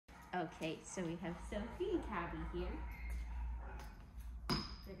Okay, so we have Sophie and Cabi here.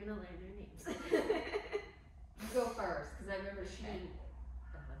 They're gonna learn their names. You go first, because I remember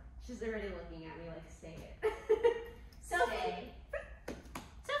She's already looking at me like, say it. Sophie. Stay.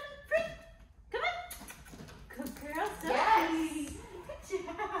 Sophie, free. Come on. Good girl, Sophie. Yes. Good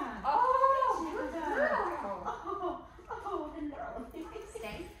job. Oh, good girl. Oh, hello.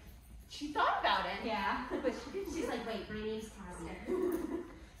 Stay. She thought about it. Yeah, but she didn't. She's like, wait, my name's Cabi.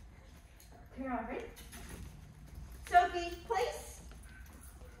 Girl, right? Sophie, place.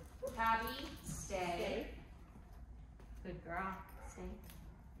 Cabi, stay. Good girl. Stay.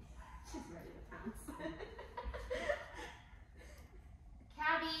 She's ready to pounce.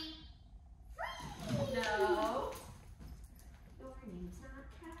 Cabi. No. Your name's not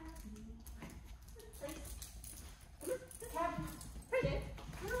Cabi. Place. Cabi. Stay.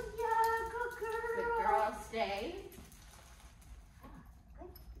 Good, yeah, good girl. Good girl, stay.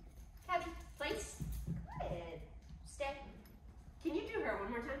 Cabi, place. Good. Stay. Can you do her one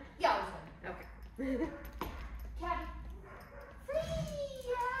more time? Yeah, I was good. Okay. Cabi. Free.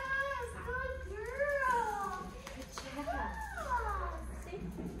 Yes, good girl. Good job. Stay.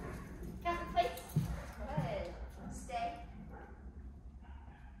 Cabi, place. Good. Stay.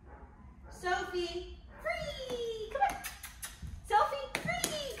 Sophie, free. Come on. Sophie,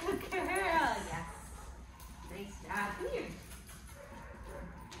 free. Good girl. Yes. Nice job. Come here.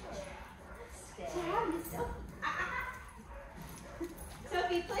 Stay. Sophie.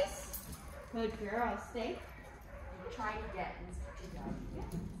 Sophie, place. Good girl. Stay. Try again. Good job.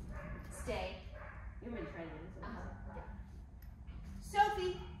 Stay. You want me to try again? Yeah.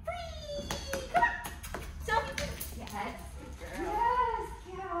 Sophie, free. Come on. Sophie, free. Yes. Good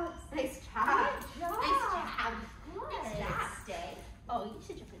girl. Yes, Cat. Nice job. Good job. Nice job. Good. Nice job. Stay. Oh, you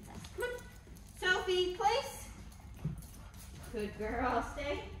should your princess. Come on. Sophie, place. Good girl.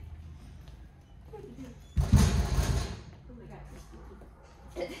 Stay. Oh my God, so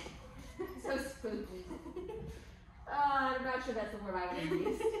spooky. So spooky. I'm not sure that's the word I would have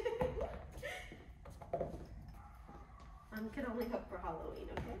used. Can only hope for Halloween,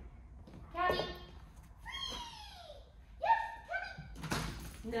 okay? Cabi. Yes, Cabi.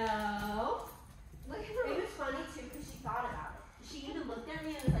 No. Look at It her. was funny too because she thought about it. She even looked at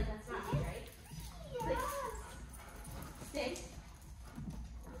me and was like, that's not me, right? Yes. Stay.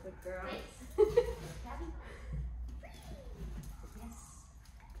 Good girl. Thanks. Cabi. Yes.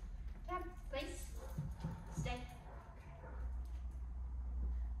 Cabi, place. Stay.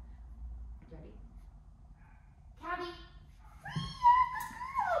 Ready? Cabi.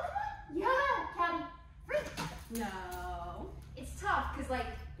 Yeah, Cabi. Free. No. It's tough because, like,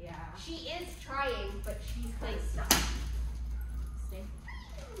 Yeah. she is trying, but she's kind of stuck. Stay.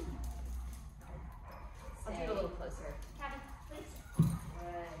 I'll do it a little closer. Cabi, please.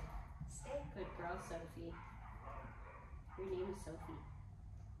 Good. Stay. Good girl, Sophie. Your name is Sophie.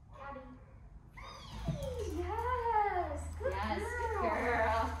 Cabi. Yes. Good Yes, girl. good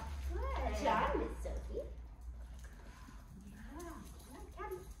girl. Good. Good job, Miss Sophie. Yeah.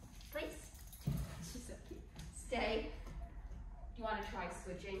 Cabi, please. She's so cute. Stay. Do you want to try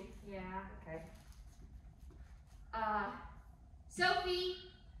switching? Yeah. Okay. Sophie.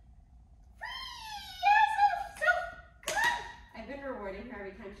 I've been rewarding her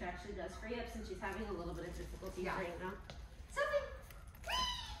every time she actually does free up since she's having a little bit of difficulty Yeah. right now. Sophie.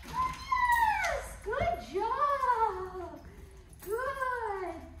 Yes. Good job.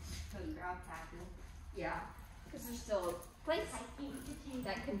 Good. Good girl, Cabi. Yeah. Because there's still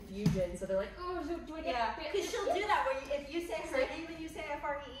that confusion, so they're like, oh, so do I get Yeah, because she'll do that where if you say her name and you say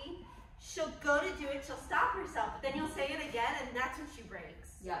F-R-E-E, she'll go to do it, she'll stop herself, but then you'll say it again and that's when she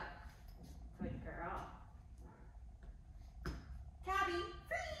breaks. Yeah. Good girl. Cabi,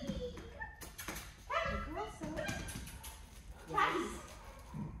 free! Cabi, girl, so Cabi!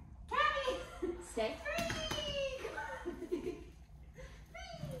 Cabi! Stay. Free! Free!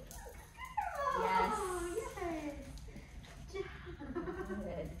 Girl! Yes. Yes! Good job.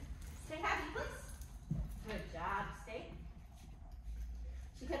 Good. Stay happy, please. Good job. Stay.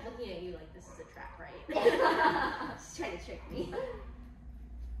 She kept looking at you like this is a trap, right? She's trying to trick me.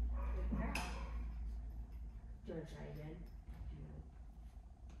 Good girl.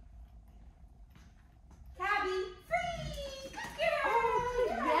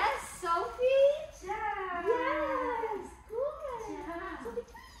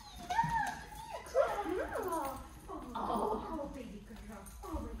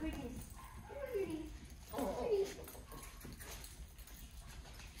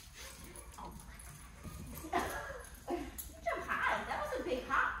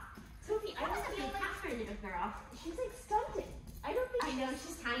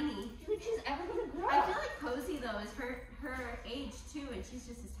 tiny. Do you think she's ever gonna grow? I feel like Cozy though is her age too, and she's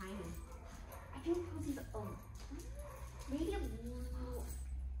just as tiny. I feel like Cozy's maybe a little.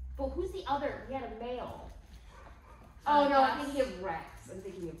 But who's the other? We had a male. Oh no, I'm thinking of Rex.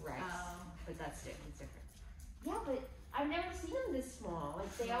 Oh. But that's different. It's different. Yeah, but I've never seen them this small.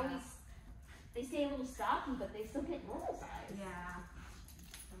 Like they always, they stay a little stocky, but they still get normal size. Yeah.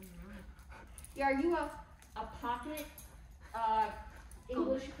 Yeah, are you a pocket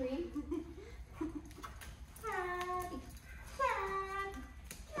English cream? Cabi.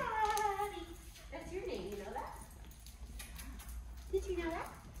 That's your name, you know that? Did you know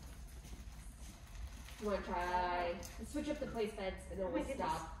that? You want to try? Let's switch up the place beds and then we'll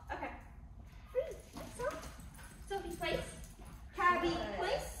stop. Okay. Sophie, place. Cabi,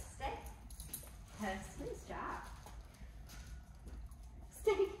 place. Stay. Yes, nice job.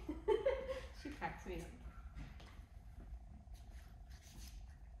 Stay. She cracks me up.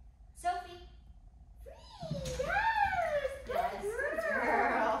 Sophie. Yes! Yes, Good good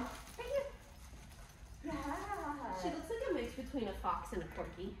girl. Yeah. She looks like a mix between a fox and a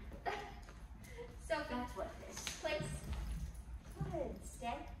porky. Sophie. That's what it is. Place. Good.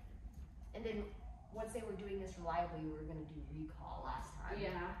 Stay. And then once they were doing this reliably, we were going to do recall last time. Yeah.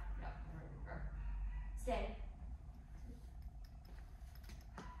 Yep, I remember. Stay.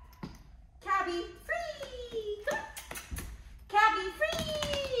 Cabi, free! Come on. Cabi,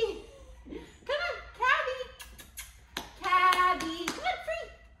 free! Come on, Cabi. Cabi, come on, free.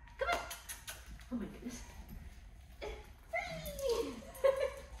 Come on. Oh my goodness. Free!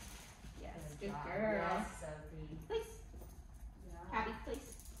 Yes, good job. girl. Yes, Sophie. Please. Yeah. Cabi, please.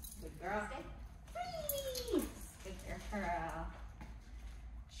 Good girl. Stay. Free! Good girl.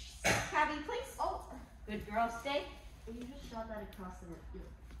 Cabi, please. Oh, Good girl, stay. you just shot that across the room.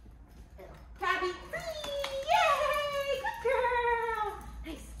 Cabi, free! Yay! Good girl!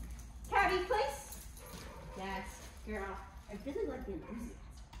 Nice. Cabi, please. Yes, girl. I really like the enthusiasm.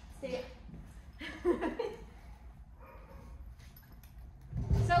 Stay.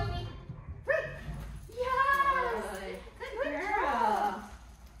 Sophie. Free! Yes! Good girl.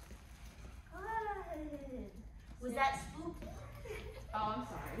 Good. Was that spooky? Oh, I'm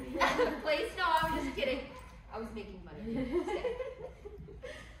sorry. Place? No, I was just kidding. I was making fun of you. Stay.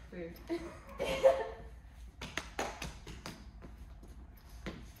 Rude.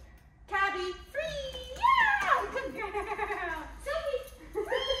 Cabi, free! Yeah! Good girl! Sophie!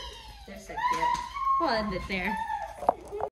 They're so cute. We'll end it there.